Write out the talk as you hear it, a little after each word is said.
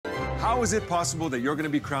How is it possible that you're going to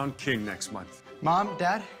be crowned king next month? Mom,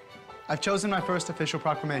 Dad, I've chosen my first official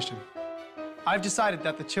proclamation. I've decided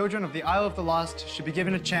that the children of the Isle of the Lost should be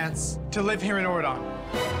given a chance to live here in Oradon.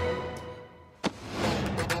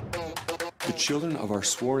 The children of our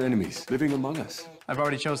sworn enemies living among us. I've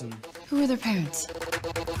already chosen them. Who are their parents?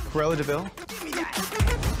 Cruella DeVille,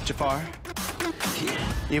 Jafar,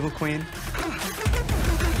 Evil Queen,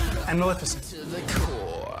 and Maleficent. To the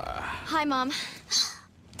core. Hi, Mom.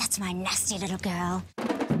 That's my nasty little girl.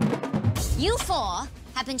 You four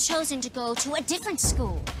have been chosen to go to a different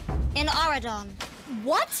school in Oradon.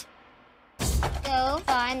 What? Go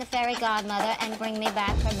find the fairy godmother and bring me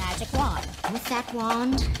back her magic wand. With that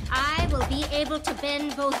wand, I will be able to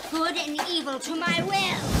bend both good and evil to my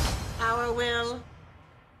will. Our will.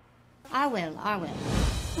 Our will.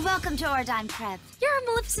 Welcome to Oradon Prep. You're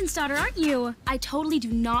Maleficent's daughter, aren't you? I totally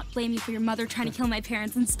do not blame you for your mother trying to kill my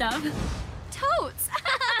parents and stuff. Totes!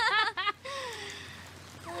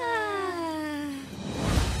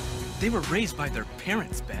 They were raised by their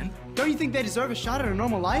parents, Ben. Don't you think they deserve a shot at a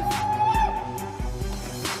normal life?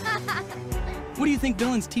 What do you think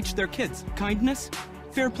villains teach their kids? Kindness?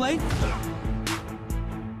 Fair play?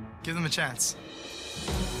 Give them a chance.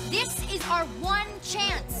 This is our one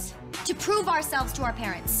chance to prove ourselves to our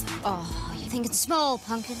parents. Oh, you think it's small,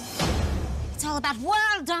 Pumpkin? It's all about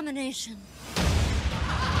world domination.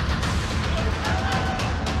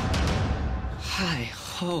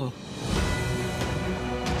 Hi-ho.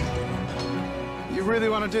 You really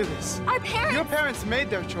want to do this? Our parents! Your parents made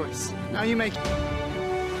their choice. Now you make it.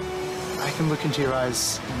 I can look into your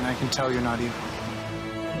eyes, and I can tell you're not evil.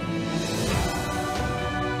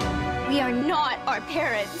 We are not our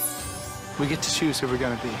parents. We get to choose who we're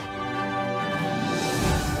going to be.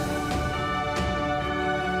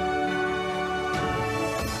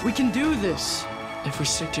 We can do this if we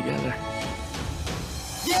stick together.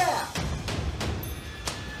 Yeah!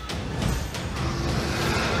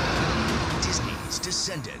 Disney's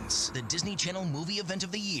Descendants, the Disney Channel movie event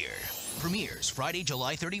of the year. Premieres Friday,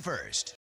 July 31st.